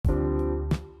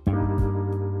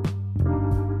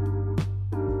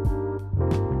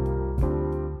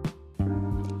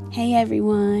Hey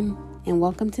everyone, and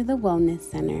welcome to the Wellness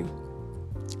Center.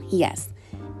 Yes,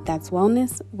 that's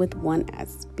wellness with one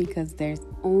S because there's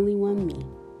only one me.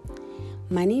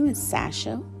 My name is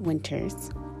Sasha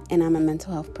Winters, and I'm a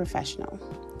mental health professional,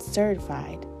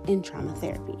 certified in trauma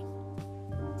therapy.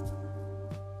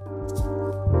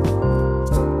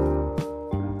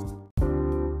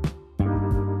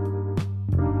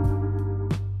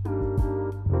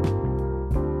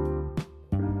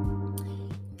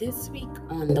 This week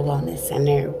on the Wellness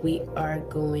Center, we are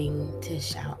going to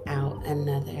shout out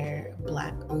another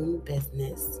Black-owned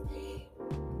business.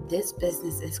 This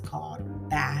business is called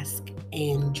Bask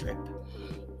and Drip.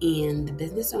 And the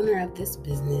business owner of this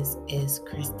business is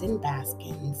Kristen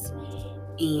Baskins.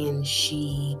 And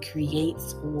she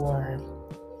creates or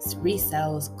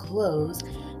resells clothes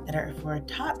that are for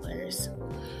toddlers.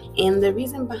 And the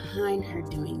reason behind her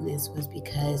doing this was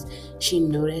because she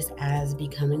noticed as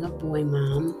becoming a boy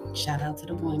mom, shout out to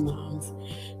the boy moms,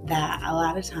 that a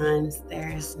lot of times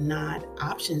there's not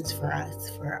options for us,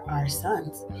 for our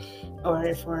sons,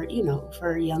 or for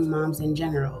young moms in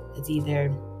general. It's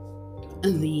either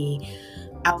the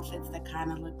outfits that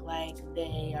kind of look like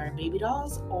they are baby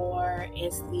dolls, or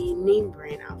it's the name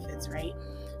brand outfits, right?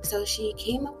 So she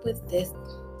came up with this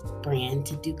brand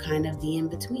to do kind of the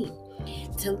in-between,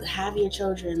 to have your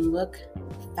children look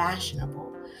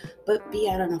fashionable, but be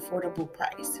at an affordable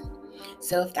price.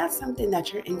 So if that's something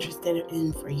that you're interested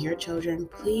in for your children,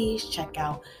 please check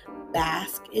out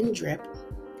Bask and Drip.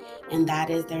 And that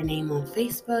is their name on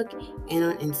Facebook and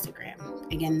on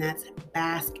Instagram. Again, that's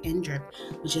Bask and Drip,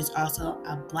 which is also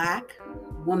a Black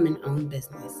woman-owned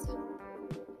business.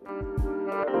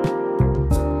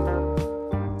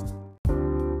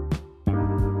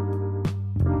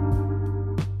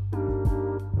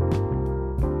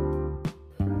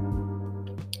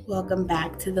 Welcome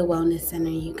back to the Wellness Center,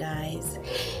 you guys.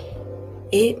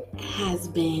 It has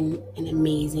been an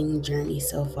amazing journey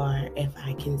so far, if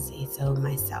I can say so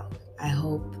myself. I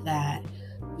hope that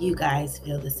you guys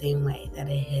feel the same way, that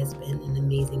it has been an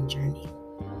amazing journey.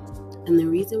 And the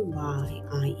reason why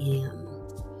I am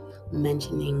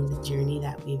mentioning the journey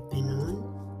that we've been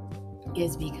on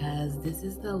is because this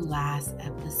is the last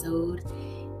episode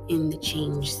in the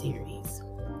Change series.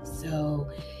 So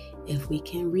if we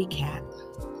can recap,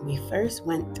 we first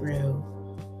went through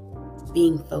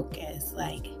being focused,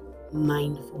 like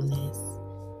mindfulness,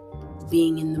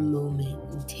 being in the moment,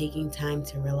 and taking time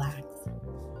to relax.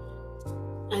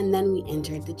 And then we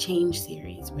entered the Change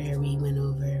series where we went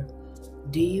over,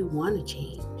 do you want to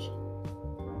change?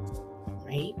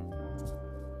 Right?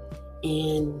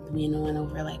 And we went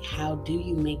over like, how do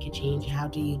you make a change? How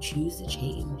do you choose to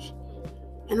change?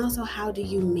 And also, how do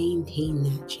you maintain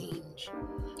that change?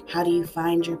 How do you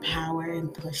find your power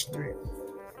and push through?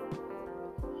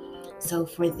 So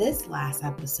for this last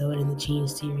episode in the Change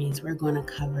series, we're going to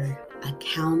cover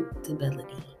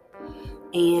accountability.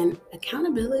 And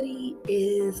accountability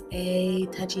is a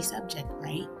touchy subject,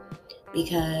 right?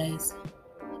 Because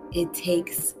it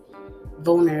takes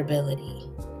vulnerability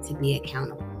to be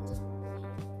accountable.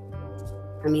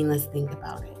 I mean, let's think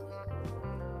about it.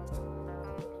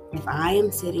 If I am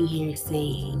sitting here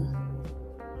saying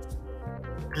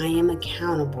I am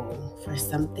accountable for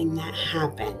something that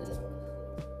happened,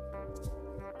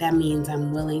 that means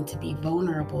I'm willing to be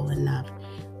vulnerable enough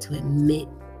to admit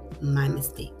my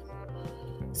mistake.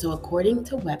 So according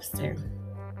to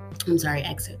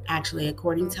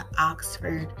according to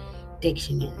Oxford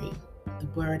Dictionary, the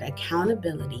word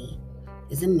accountability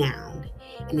is a noun,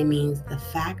 and it means the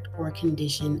fact or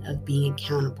condition of being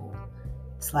accountable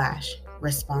 /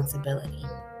 responsibility.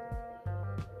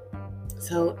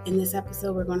 So in this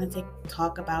episode, we're going to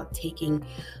talk about taking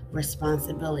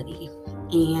responsibility.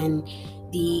 And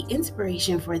the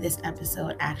inspiration for this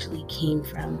episode actually came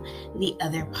from the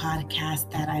other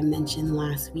podcast that I mentioned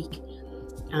last week,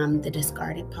 the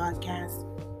DiScardIt Podcast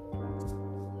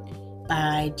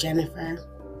by Jennifer.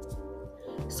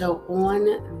 So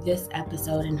on this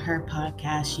episode in her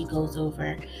podcast, she goes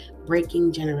over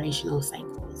breaking generational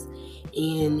cycles.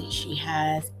 And she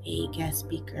has a guest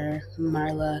speaker,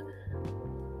 Marla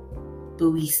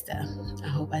Buista. I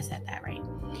hope I said that right.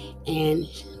 And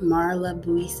Marla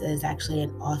Buista is actually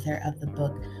an author of the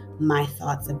book My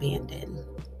Thoughts Abandoned,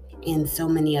 and so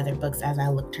many other books as I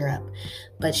looked her up.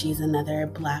 But she's another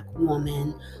Black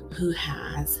woman who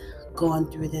has gone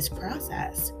through this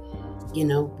process.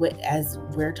 As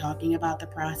we're talking about the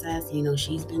process,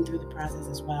 she's been through the process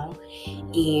as well.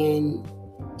 And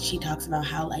she talks about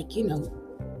how,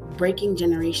 breaking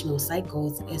generational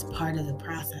cycles is part of the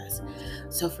process.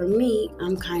 So for me,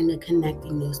 I'm kind of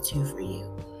connecting those two for you.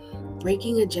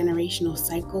 Breaking a generational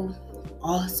cycle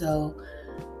also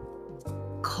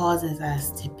causes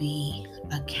us to be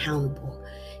accountable.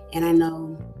 And I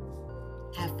know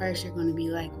at first you're going to be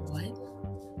like, what?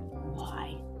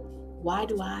 Why? Why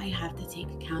do I have to take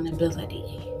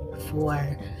accountability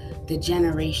for the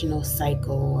generational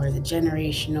cycle or the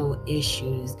generational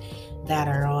issues that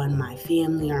are on my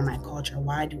family or my culture?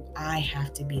 Why do I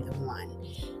have to be the one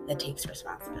that takes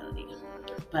responsibility?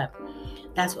 But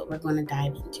that's what we're going to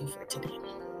dive into for today.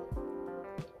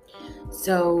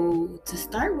 So to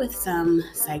start with some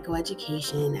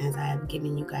psychoeducation, as I've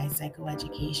given you guys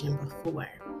psychoeducation before,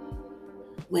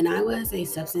 when I was a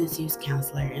substance use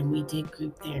counselor and we did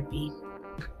group therapy,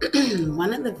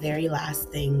 one of the very last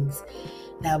things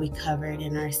that we covered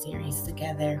in our series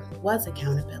together was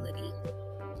accountability.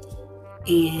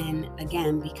 And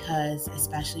again, because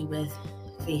especially with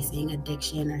facing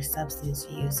addiction or substance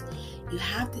use, you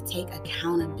have to take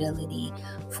accountability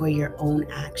for your own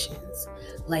actions.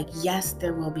 Like, yes,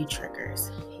 there will be triggers.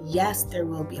 Yes, there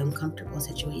will be uncomfortable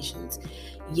situations.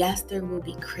 Yes, there will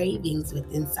be cravings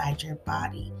inside your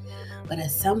body. But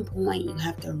at some point, you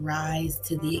have to rise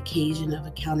to the occasion of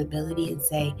accountability and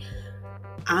say,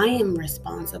 I am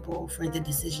responsible for the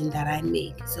decision that I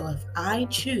make. So if I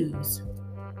choose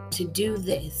to do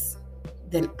this,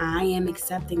 then I am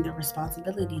accepting the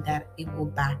responsibility that it will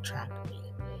backtrack me.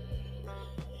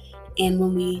 And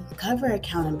when we cover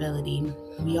accountability,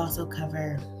 we also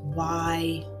cover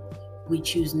why we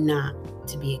choose not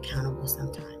to be accountable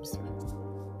sometimes.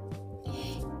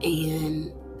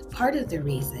 And part of the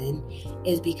reason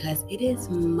is because it is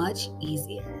much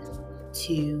easier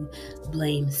to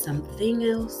blame something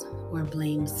else or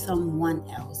blame someone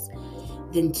else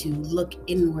than to look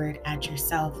inward at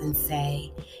yourself and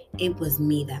say, it was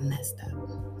me that messed up.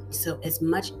 So it's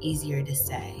much easier to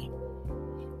say,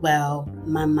 well,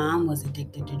 my mom was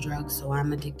addicted to drugs, so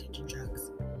I'm addicted to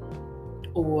drugs.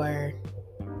 Or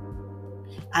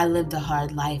I lived a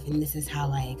hard life and this is how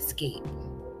I escape.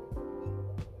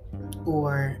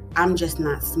 Or I'm just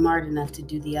not smart enough to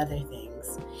do the other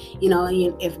things. You know,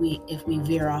 if we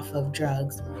veer off of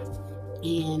drugs,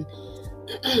 and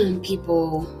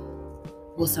people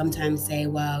will sometimes say,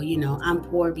 well, you know, I'm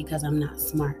poor because I'm not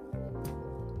smart.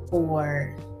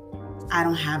 Or I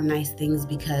don't have nice things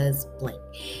because blank.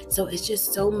 So it's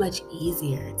just so much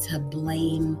easier to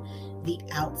blame the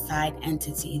outside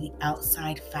entity, the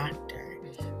outside factor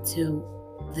to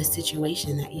the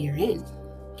situation that you're in.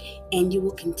 And you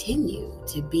will continue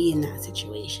to be in that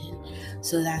situation.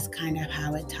 So that's kind of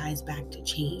how it ties back to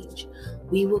change.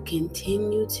 We will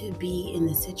continue to be in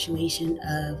the situation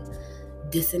of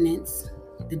dissonance,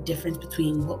 the difference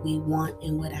between what we want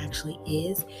and what actually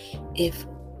is, if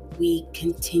we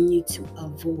continue to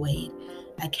avoid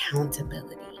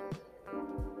accountability.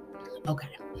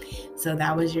 Okay, so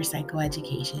that was your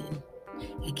psychoeducation,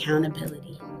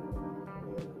 accountability.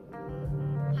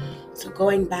 So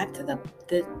going back to the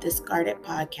DiScardIt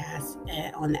Podcast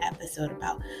on the episode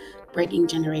about breaking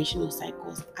generational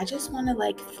cycles, I just want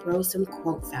to throw some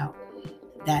quotes out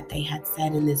that they had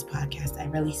said in this podcast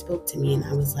that really spoke to me, and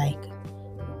I was like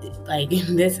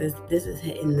this is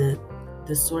hitting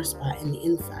the sore spot in the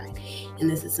inside, and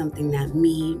this is something that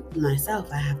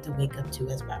myself I have to wake up to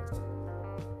as well.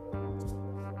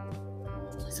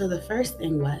 So the first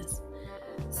thing was,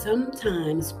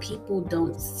 sometimes people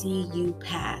don't see you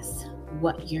past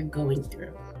what you're going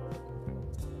through.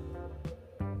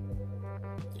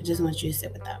 I just want you to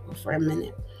sit with that one for a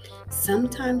minute.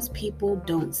 Sometimes people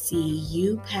don't see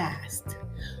you past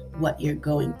what you're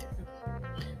going through.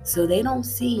 So they don't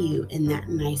see you in that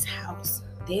nice house.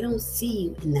 They don't see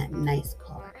you in that nice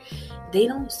car. They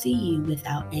don't see you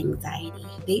without anxiety.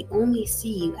 They only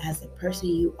see you as the person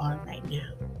you are right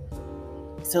now.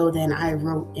 So then I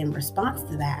wrote in response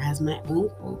to that as my own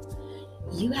quote,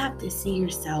 you have to see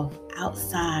yourself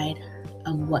outside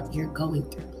of what you're going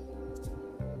through.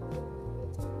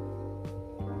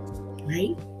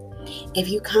 Right? If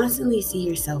you constantly see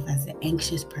yourself as the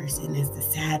anxious person, as the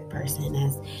sad person,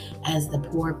 as the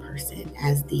poor person,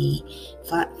 as the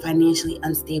financially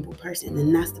unstable person,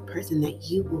 then that's the person that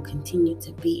you will continue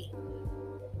to be.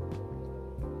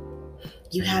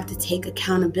 You have to take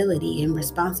accountability and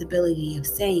responsibility of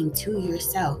saying to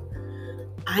yourself,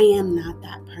 I am not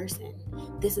that person.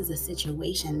 This is a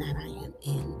situation that I am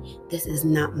in. This is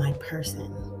not my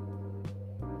person.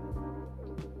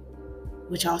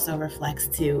 Which also reflects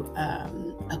to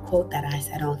a quote that I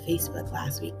said on Facebook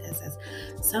last week that says,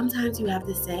 sometimes you have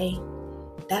to say,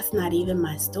 that's not even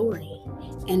my story,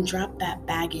 and drop that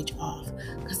baggage off.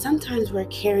 Because sometimes we're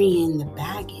carrying the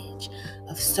baggage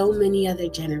of so many other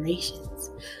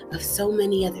generations. of so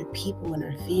many other people in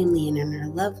our family and in our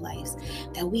love lives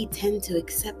that we tend to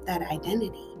accept that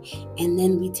identity. And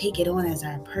then we take it on as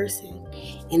our person.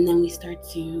 And then we start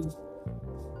to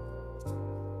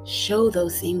show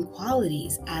those same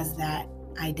qualities as that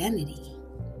identity.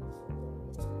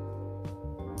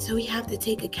 So we have to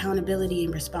take accountability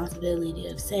and responsibility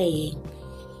of saying,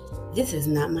 this is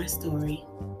not my story.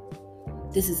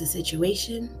 This is a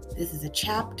situation, this is a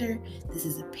chapter, this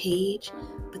is a page,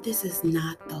 but this is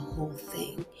not the whole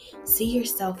thing. See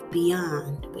yourself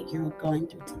beyond what you're going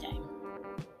through today.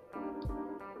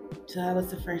 So that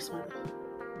was the first one.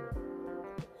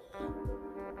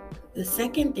 The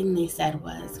second thing they said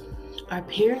was, our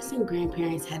parents and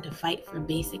grandparents had to fight for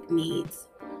basic needs.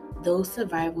 Those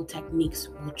survival techniques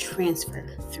will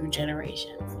transfer through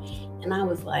generations. And I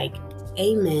was like,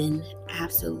 amen,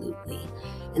 absolutely.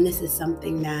 And this is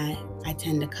something that I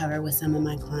tend to cover with some of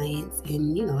my clients,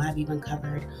 and I've even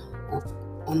covered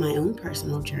on my own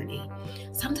personal journey.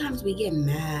 Sometimes we get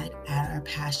mad at our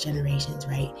past generations,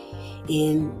 right?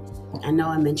 And I know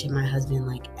I mention my husband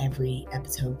like every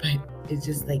episode, but it's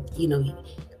just like,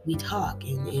 we talk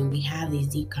and we have these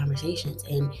deep conversations.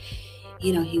 And,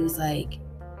 he was like,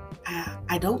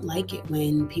 I don't like it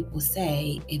when people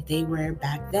say if they were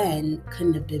back then,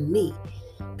 couldn't have been me,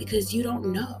 because you don't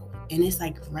know. And it's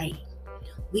like, right,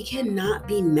 we cannot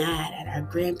be mad at our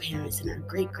grandparents and our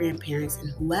great grandparents and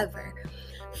whoever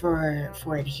for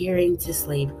adhering to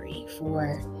slavery,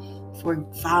 for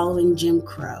following Jim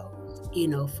Crow,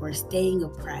 for staying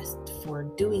oppressed, for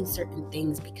doing certain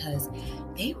things, because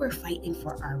they were fighting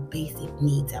for our basic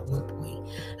needs at one point.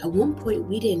 At one point,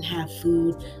 we didn't have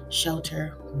food,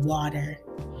 shelter, water.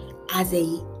 As a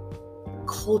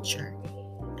culture,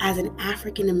 as an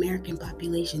African American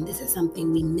population, this is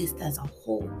something we missed as a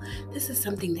whole. This is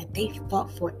something that they fought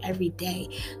for every day.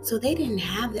 So they didn't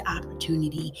have the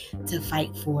opportunity to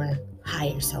fight for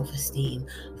higher self-esteem,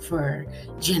 for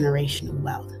generational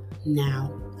wealth.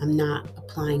 Now, I'm not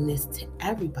applying this to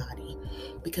everybody,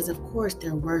 because of course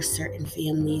there were certain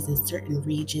families and certain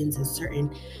regions and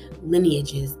certain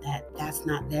lineages that's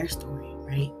not their story,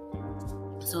 right?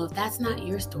 So if that's not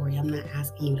your story, I'm not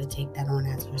asking you to take that on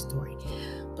as your story.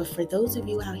 But for those of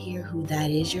you out here who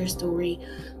that is your story,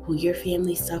 who your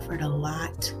family suffered a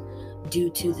lot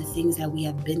due to the things that we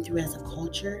have been through as a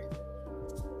culture,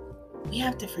 we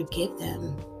have to forgive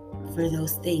them for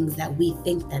those things that we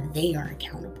think that they are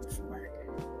accountable for.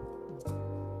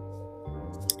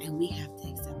 And we have to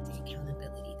accept the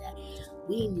accountability that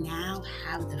we now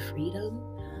have the freedom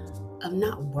of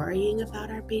not worrying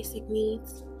about our basic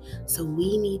needs. So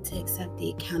we need to accept the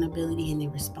accountability and the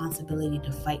responsibility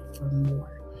to fight for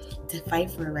more, to fight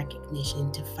for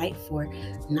recognition, to fight for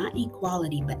not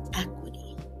equality, but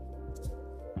equity.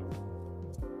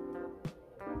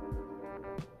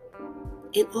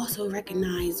 And also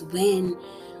recognize when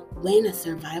a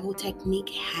survival technique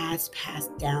has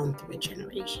passed down through a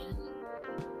generation.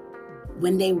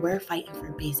 When they were fighting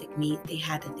for basic needs, they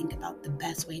had to think about the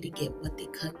best way to get what they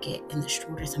could get in the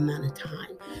shortest amount of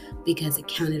time, because it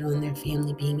counted on their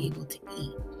family being able to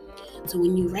eat. So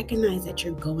when you recognize that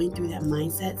you're going through that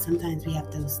mindset, sometimes we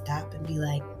have to stop and be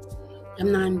like,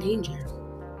 I'm not in danger.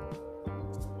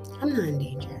 I'm not in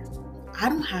danger. I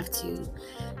don't have to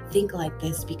think like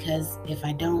this, because if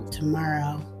I don't,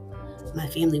 tomorrow my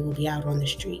family will be out on the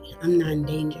street. I'm not in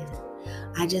danger.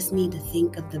 I just need to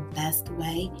think of the best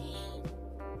way,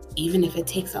 even if it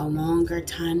takes a longer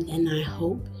time than I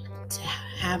hope, to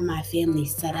have my family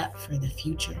set up for the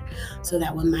future, so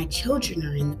that when my children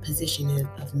are in the position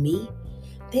of me,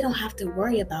 they don't have to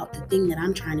worry about the thing that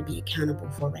I'm trying to be accountable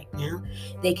for right now.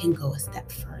 They can go a step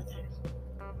further.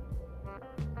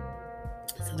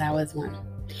 So that was one.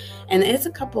 And it's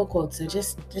a couple of quotes, so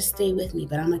just stay with me.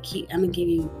 But I'm gonna keep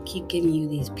giving you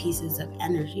these pieces of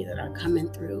energy that are coming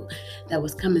through, that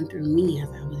was coming through me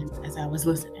as I was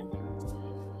listening.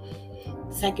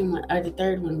 The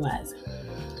third one was,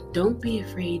 don't be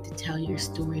afraid to tell your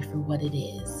story for what it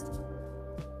is,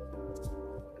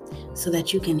 so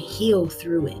that you can heal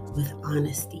through it with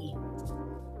honesty.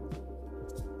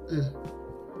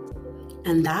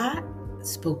 And that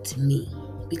spoke to me,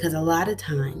 because a lot of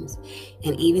times,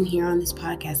 and even here on this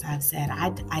podcast, I've said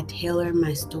I tailor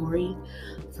my story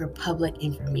for public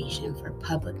information, for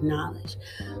public knowledge.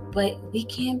 But we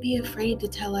can't be afraid to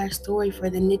tell our story for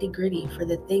the nitty-gritty, for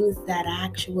the things that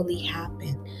actually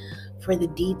happen, for the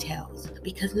details.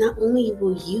 Because not only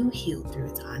will you heal through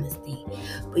its honesty,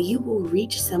 but you will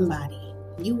reach somebody.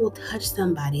 You will touch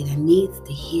somebody that needs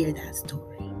to hear that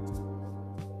story.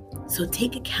 So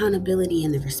take accountability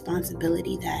and the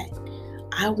responsibility that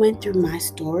I went through my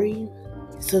story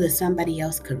so that somebody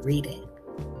else could read it.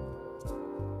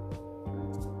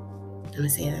 I'm going to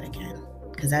say that again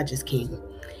because I just came.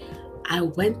 I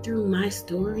went through my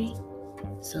story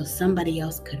so somebody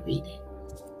else could read it.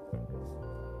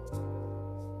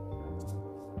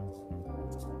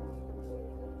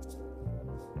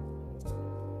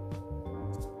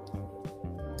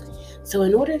 So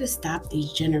in order to stop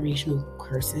these generational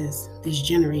curses, these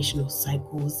generational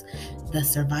cycles, the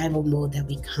survival mode that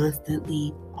we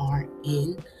constantly are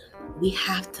in, we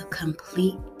have to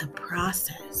complete the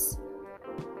process.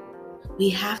 We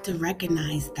have to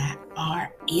recognize that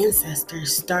our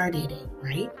ancestors started it,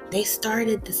 right? They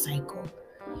started the cycle.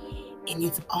 And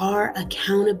it's our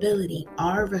accountability,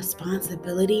 our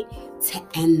responsibility to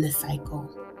end the cycle,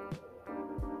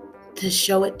 to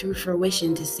show it through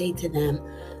fruition, to say to them,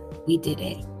 we did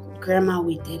it. Grandma,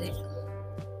 we did it.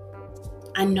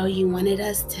 I know you wanted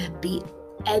us to be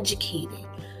educated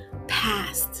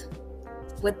past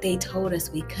what they told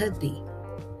us we could be.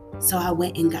 So I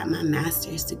went and got my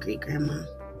master's degree, Grandma.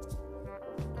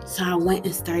 So I went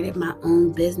and started my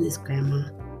own business, Grandma.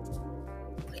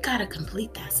 We got to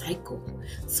complete that cycle.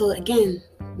 So again,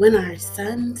 when our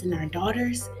sons and our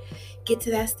daughters get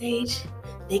to that stage,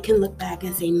 they can look back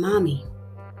and say, Mommy,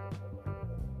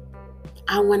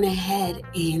 I went ahead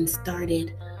and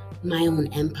started my own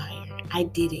empire. I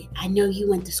did it. I know you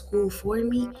went to school for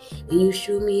me and you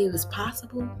showed me it was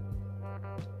possible.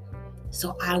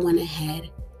 So I went ahead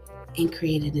and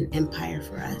created an empire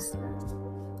for us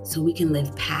so we can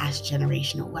live past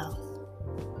generational wealth.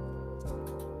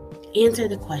 Answer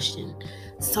the question,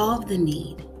 solve the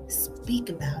need, speak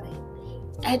about it,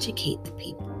 educate the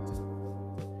people.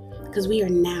 Because we are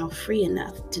now free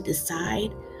enough to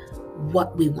decide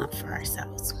what we want for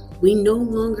ourselves. We no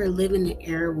longer live in an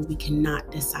era where we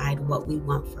cannot decide what we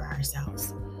want for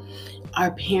ourselves.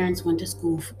 Our parents went to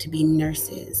school to be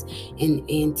nurses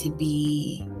and to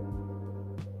be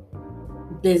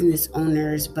business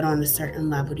owners, but on a certain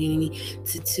level, you know what I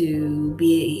mean? To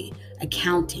be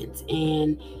accountants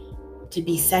and to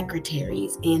be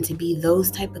secretaries and to be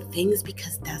those type of things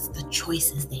because that's the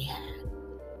choices they had.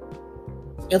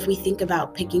 If we think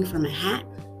about picking from a hat,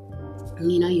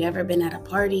 you ever been at a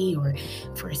party or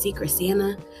for a Secret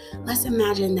Santa? Let's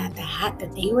imagine that the hat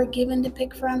that they were given to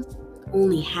pick from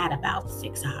only had about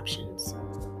 6 options.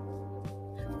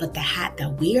 But the hat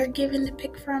that we are given to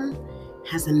pick from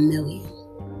has 1 million.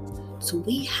 So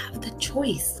we have the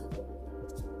choice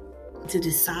to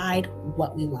decide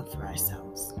what we want for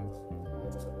ourselves.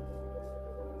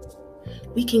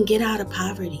 We can get out of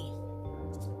poverty.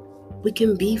 We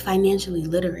can be financially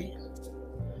literate.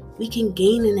 We can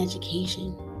gain an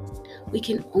education. We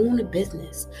can own a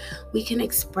business. We can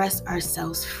express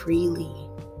ourselves freely.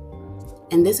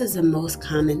 And this is the most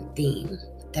common theme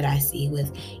that I see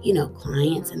with,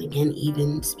 clients. And again,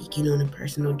 even speaking on a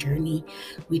personal journey,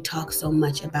 we talk so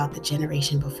much about the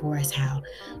generation before us, how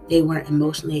they weren't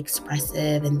emotionally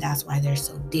expressive and that's why they're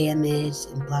so damaged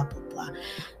and blah, blah, blah.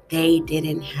 They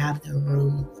didn't have the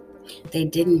room. They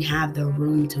didn't have the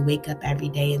room to wake up every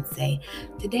day and say,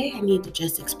 today I need to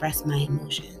just express my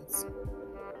emotions.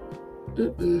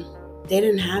 They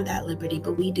didn't have that liberty,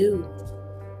 but we do.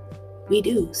 We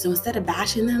do. So instead of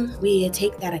bashing them, we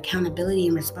take that accountability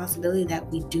and responsibility that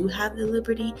we do have the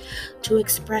liberty to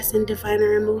express and define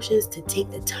our emotions, to take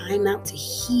the time out to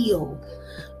heal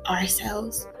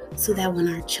ourselves so that when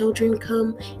our children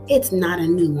come, it's not a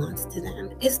nuance to them.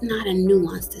 It's not a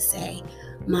nuance to say,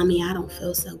 Mommy, I don't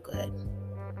feel so good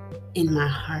in my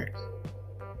heart.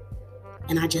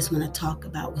 And I just want to talk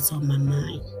about what's on my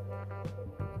mind.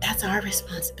 That's our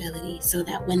responsibility so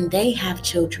that when they have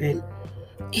children,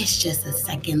 it's just a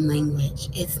second language.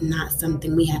 It's not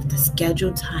something we have to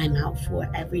schedule time out for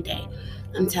every day.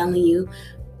 I'm telling you,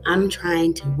 I'm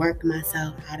trying to work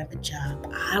myself out of a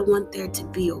job. I want there to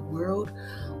be a world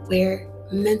where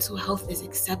mental health is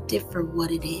accepted for what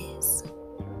it is.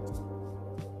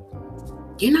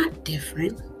 You're not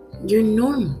different. You're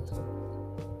normal.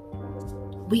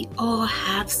 We all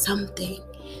have something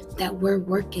that we're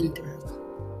working through.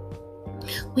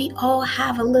 We all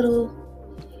have a little,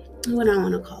 what do I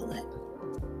want to call it?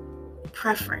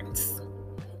 Preference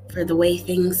for the way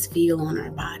things feel on our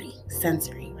body,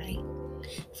 sensory, right?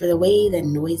 For the way that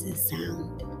noises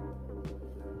sound,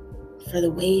 for the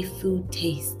way food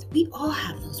tastes. We all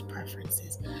have those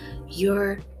preferences.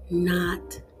 You're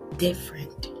not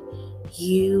different.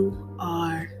 You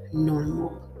are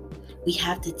normal. We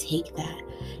have to take that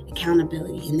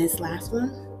accountability. In this last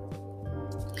one,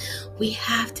 we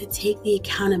have to take the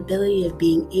accountability of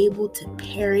being able to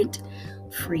parent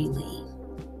freely.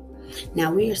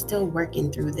 Now, we are still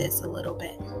working through this a little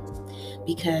bit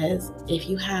because if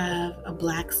you have a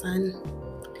Black son,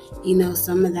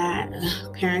 Some of that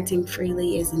parenting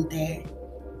freely isn't there.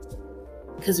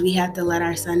 Because we have to let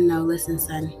our son know, listen,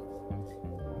 son,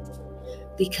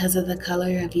 because of the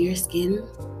color of your skin,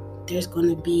 there's going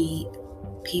to be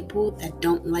people that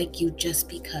don't like you just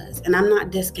because. And I'm not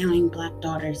discounting Black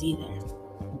daughters either,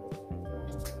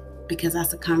 because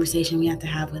that's a conversation we have to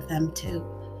have with them too.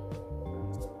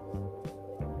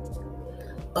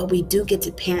 But we do get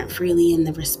to parent freely in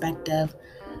the respect of,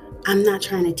 I'm not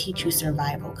trying to teach you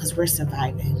survival because we're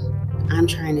surviving. I'm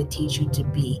trying to teach you to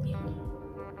be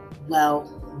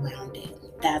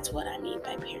well-rounded. That's what I mean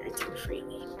by parenting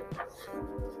freely.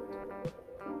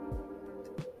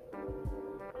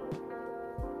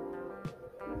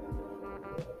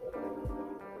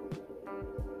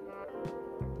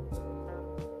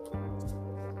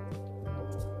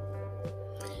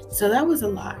 So that was a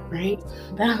lot, right?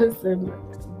 That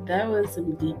was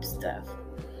some deep stuff.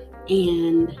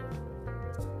 And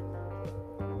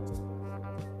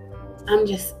I'm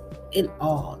just in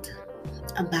awe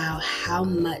about how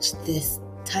much this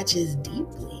touches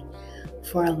deeply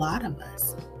for a lot of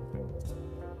us.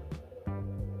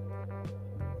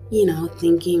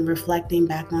 Thinking, reflecting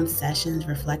back on sessions,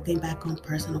 reflecting back on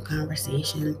personal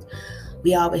conversations.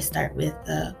 We always start with,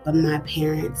 but my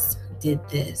parents did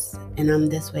this, and I'm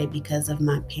this way because of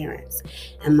my parents,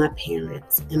 and my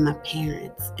parents, and my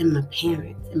parents, and my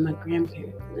parents, and my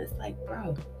grandparents. And it's like,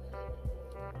 bro,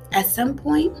 at some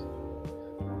point,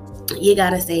 you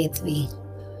gotta say it's me.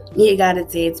 You gotta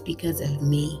say it's because of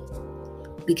me.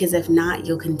 Because if not,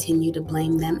 you'll continue to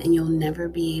blame them, and you'll never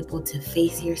be able to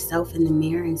face yourself in the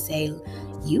mirror and say,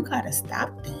 you gotta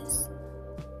stop this.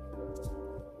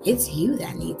 It's you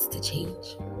that needs to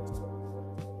change.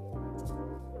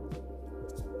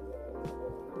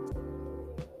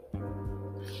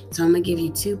 So I'm going to give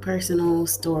you 2 personal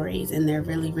stories, and they're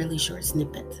really, really short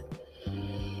snippets.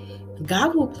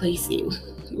 God will place you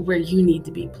where you need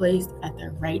to be placed at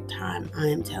the right time. I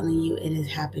am telling you, it has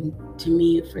happened to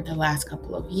me for the last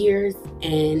couple of years,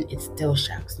 and it still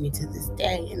shocks me to this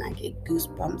day, and I get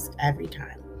goosebumps every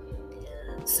time.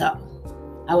 So,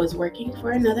 I was working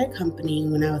for another company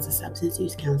when I was a substance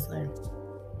use counselor,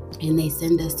 and they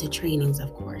send us to trainings,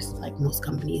 of course, like most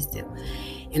companies do.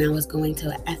 And I was going to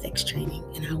an ethics training,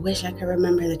 and I wish I could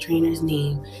remember the trainer's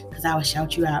name, because I would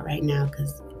shout you out right now,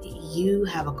 because you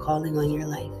have a calling on your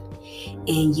life,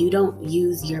 and you don't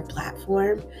use your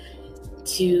platform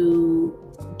to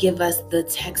give us the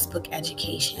textbook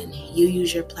education. You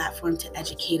use your platform to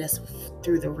educate us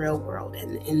through the real world,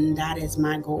 and that is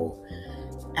my goal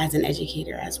as an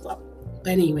educator as well.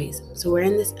 But anyways, so we're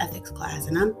in this ethics class,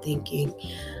 and I'm thinking,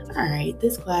 all right,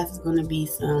 this class is going to be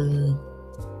some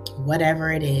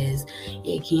whatever it is.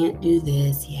 You can't do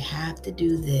this. You have to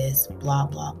do this, blah,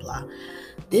 blah, blah.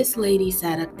 This lady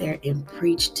sat up there and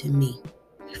preached to me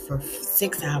for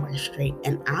 6 hours straight,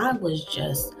 and I was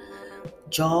just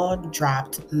jaw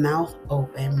dropped, mouth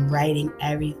open, writing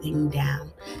everything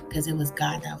down, because it was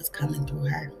God that was coming through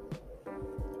her.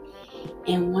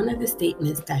 And one of the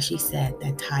statements that she said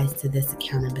that ties to this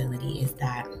accountability is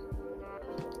that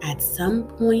at some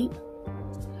point,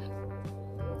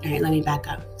 all right, let me back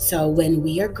up. So when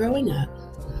we are growing up,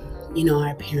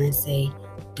 our parents say,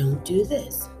 don't do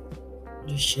this.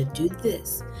 You should do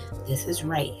this. This is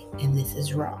right and this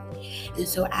is wrong. And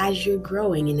so as you're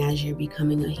growing and as you're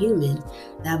becoming a human,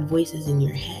 that voice is in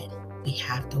your head. We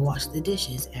have to wash the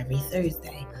dishes every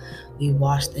Thursday. We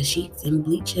wash the sheets in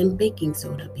bleach and baking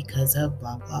soda because of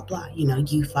blah, blah, blah.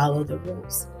 You follow the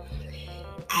rules.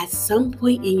 At some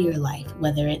point in your life,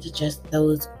 whether it's just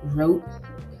those rote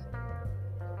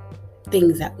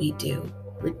things that we do,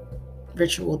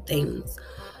 ritual things,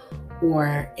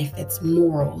 or if it's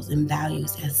morals and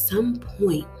values, at some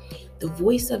point, the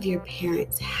voice of your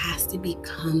parents has to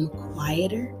become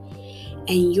quieter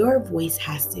and your voice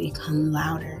has to become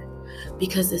louder,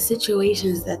 because the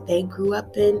situations that they grew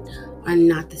up in are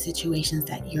not the situations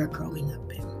that you're growing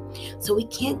up in. So we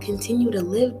can't continue to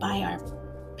live by our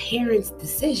parents'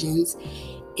 decisions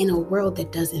in a world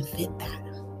that doesn't fit that.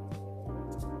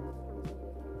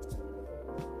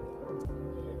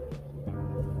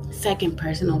 Second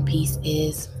personal piece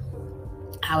is,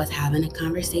 I was having a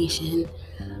conversation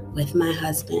with my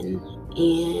husband,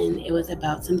 and it was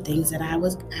about some things that I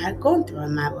had gone through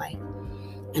in my life.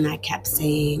 And I kept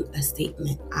saying a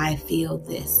statement, I feel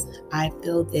this. I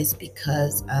feel this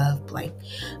because of blank.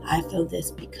 I feel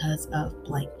this because of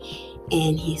blank.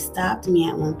 And he stopped me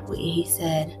at one point and he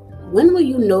said, when will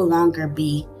you no longer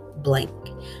be blank?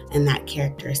 And that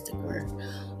characteristic word.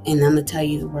 And I'm going to tell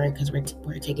you the word because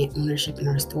we're taking ownership in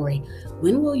our story.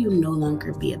 When will you no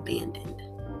longer be abandoned?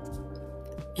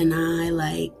 And I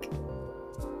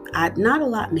not a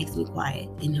lot makes me quiet,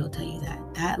 and he'll tell you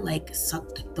that like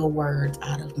sucked the words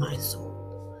out of my soul.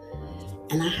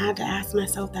 And I had to ask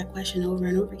myself that question over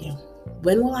and over again.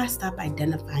 When will I stop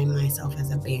identifying myself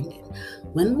as abandoned?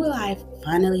 When will I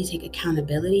finally take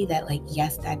accountability that, like,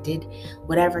 yes, that did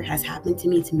whatever has happened to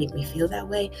me to make me feel that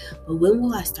way, but when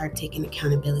will I start taking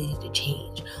accountability to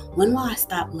change? When will I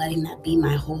stop letting that be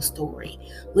my whole story?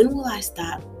 When will I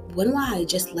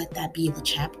just let that be the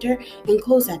chapter and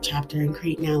close that chapter and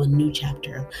create now a new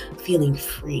chapter of feeling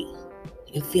free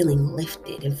and feeling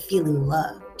lifted and feeling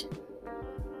loved?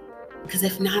 Because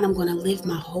if not, I'm going to live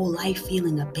my whole life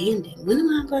feeling abandoned. When am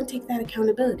I going to take that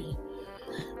accountability?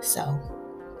 So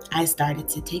I started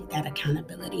to take that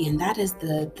accountability, and that is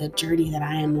the journey that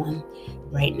I am on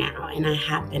right now. And I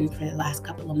have been for the last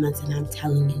couple of months, and I'm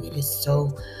telling you, it is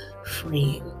so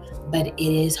freeing, but it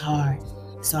is hard.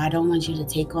 So I don't want you to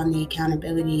take on the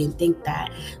accountability and think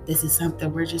that this is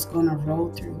something we're just going to roll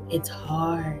through. It's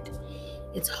hard.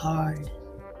 It's hard.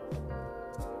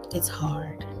 It's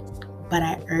hard. But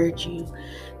I urge you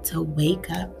to wake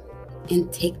up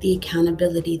and take the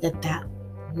accountability that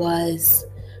was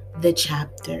the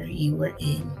chapter you were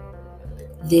in.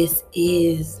 This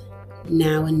is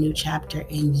now a new chapter,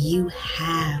 and you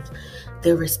have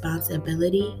the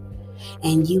responsibility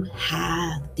and you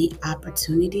have the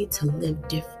opportunity to live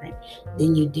different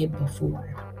than you did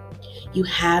before. You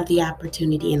have the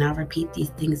opportunity, and I'll repeat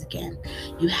these things again.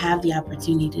 You have the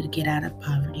opportunity to get out of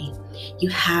poverty. You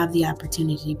have the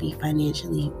opportunity to be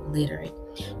financially literate.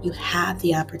 You have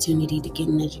the opportunity to get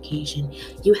an education.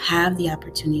 You have the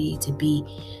opportunity to be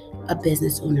a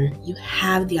business owner. You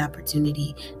have the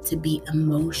opportunity to be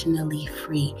emotionally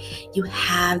free. You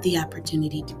have the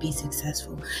opportunity to be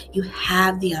successful. You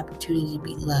have the opportunity to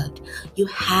be loved. You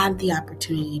have the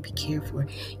opportunity to be cared for.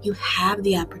 You have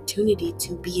the opportunity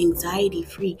to be anxiety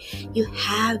free. You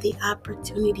have the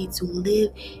opportunity to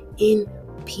live in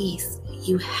peace.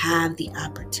 You have the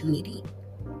opportunity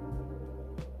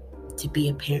to be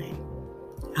a parent.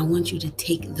 I want you to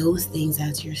take those things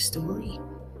as your story.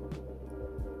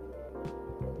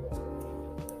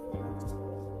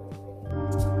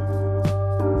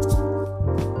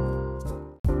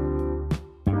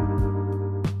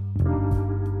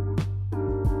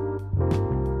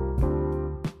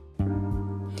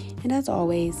 And as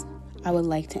always, I would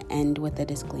like to end with a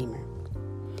disclaimer.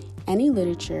 Any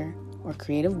literature or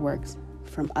creative works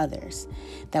from others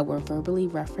that were verbally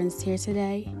referenced here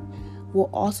today will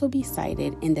also be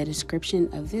cited in the description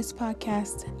of this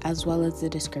podcast, as well as the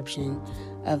description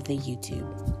of the YouTube.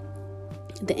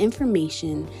 The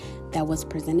information that was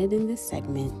presented in this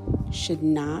segment should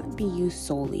not be used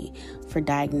solely for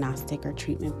diagnostic or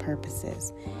treatment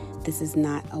purposes. This is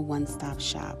not a one-stop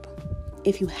shop.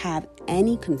 If you have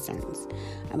any concerns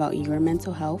about your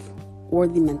mental health or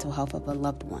the mental health of a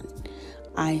loved one,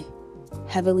 I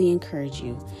heavily encourage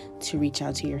you to reach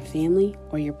out to your family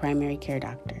or your primary care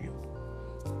doctor.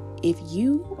 If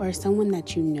you or someone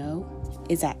that you know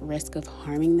is at risk of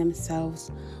harming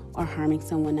themselves or harming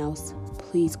someone else,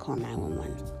 please call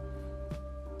 911.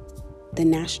 The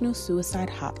National Suicide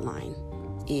Hotline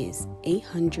is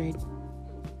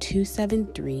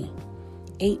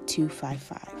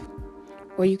 800-273-8255.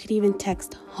 Or you can even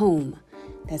text HOME,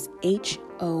 that's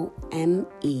HOME,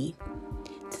 to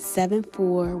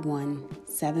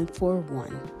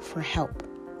 741-741 for help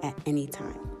at any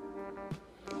time.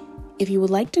 If you would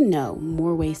like to know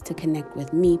more ways to connect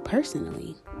with me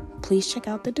personally, please check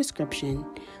out the description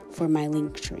for my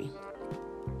link tree.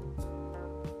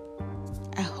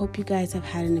 I hope you guys have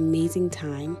had an amazing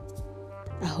time.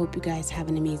 I hope you guys have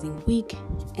an amazing week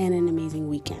and an amazing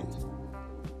weekend.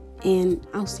 And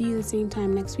I'll see you the same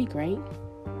time next week, right?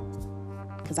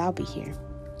 Because I'll be here.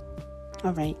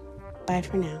 All right. Bye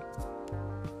for now.